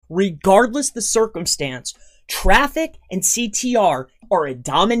regardless the circumstance, traffic and CTR are a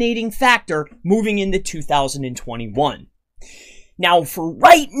dominating factor moving into 2021. Now, for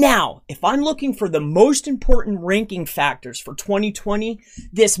right now, if I'm looking for the most important ranking factors for 2020,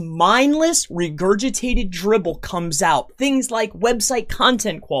 this mindless, regurgitated dribble comes out. Things like website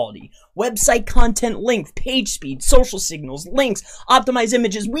content quality, website content length, page speed, social signals, links, optimized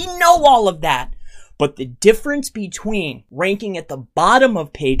images. We know all of that. But the difference between ranking at the bottom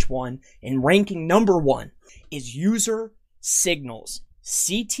of page one and ranking number one is user signals,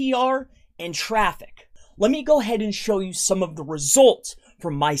 CTR, and traffic. Let me go ahead and show you some of the results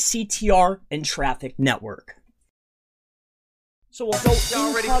from my CTR and traffic network. So we'll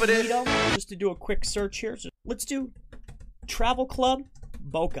go incognito just to do a quick search here. So let's do Travel Club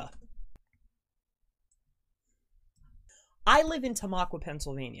Boca. I live in Tamaqua,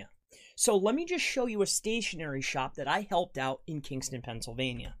 Pennsylvania. So let me just show you a stationery shop that I helped out in Kingston,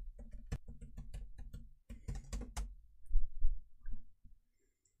 Pennsylvania.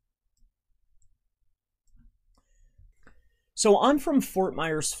 So I'm from Fort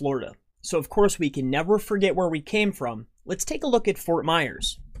Myers, Florida. So of course we can never forget where we came from. Let's take a look at Fort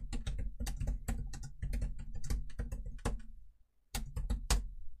Myers.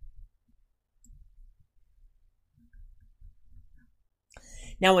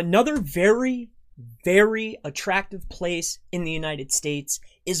 Now another very, very attractive place in the United States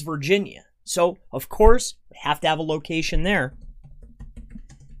is Virginia. So of course we have to have a location there.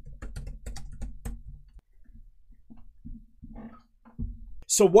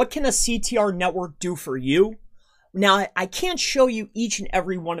 So what can a CTR network do for you? Now, I can't show you each and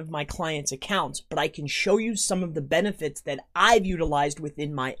every one of my clients' accounts, but I can show you some of the benefits that I've utilized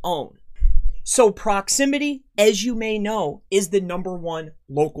within my own. So proximity, as you may know, is the number one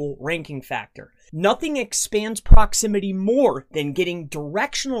local ranking factor. Nothing expands proximity more than getting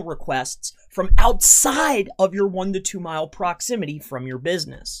directional requests from outside of your 1 to 2 mile proximity from your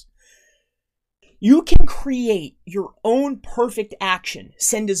business. You can create your own perfect action,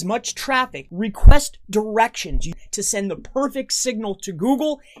 send as much traffic, request directions to send the perfect signal to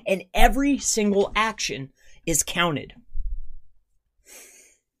Google, and every single action is counted.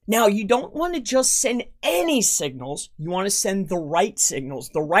 Now, you don't want to just send any signals. You want to send the right signals,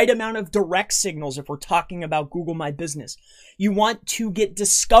 the right amount of direct signals if we're talking about Google My Business. You want to get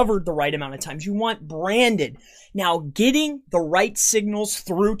discovered the right amount of times. You want branded. Now, getting the right signals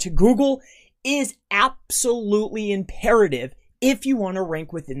through to Google is absolutely imperative if you want to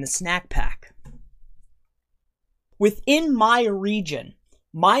rank within the snack pack. Within my region,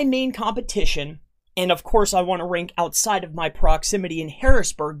 my main competition, and of course I want to rank outside of my proximity in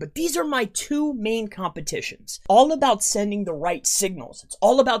Harrisburg, but these are my two main competitions. All about sending the right signals. It's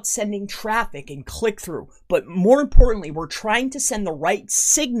all about sending traffic and click-through, but more importantly, we're trying to send the right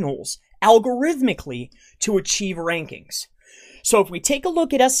signals algorithmically to achieve rankings. So if we take a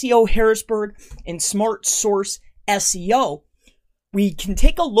look at SEO Harrisburg and Smart Source SEO, we can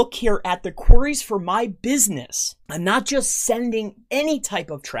take a look here at the queries for my business. I'm not just sending any type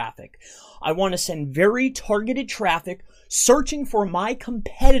of traffic. I want to send very targeted traffic, searching for my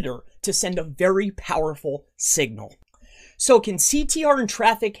competitor to send a very powerful signal. So can CTR and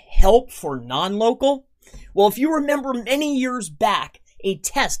traffic help for non-local? Well, if you remember many years back, a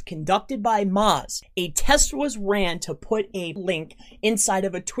test conducted by Moz. A test was ran to put a link inside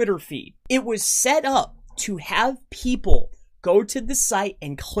of a Twitter feed. It was set up to have people go to the site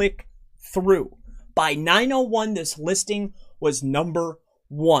and click through. By 9:01, this listing was number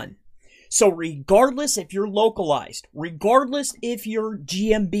 1. So regardless if you're localized, regardless if you're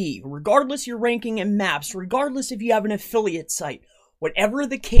GMB, regardless you're ranking in maps, regardless if you have an affiliate site, whatever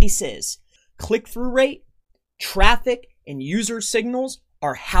the case is, click-through rate, traffic, and user signals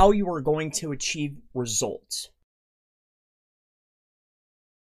are how you are going to achieve results.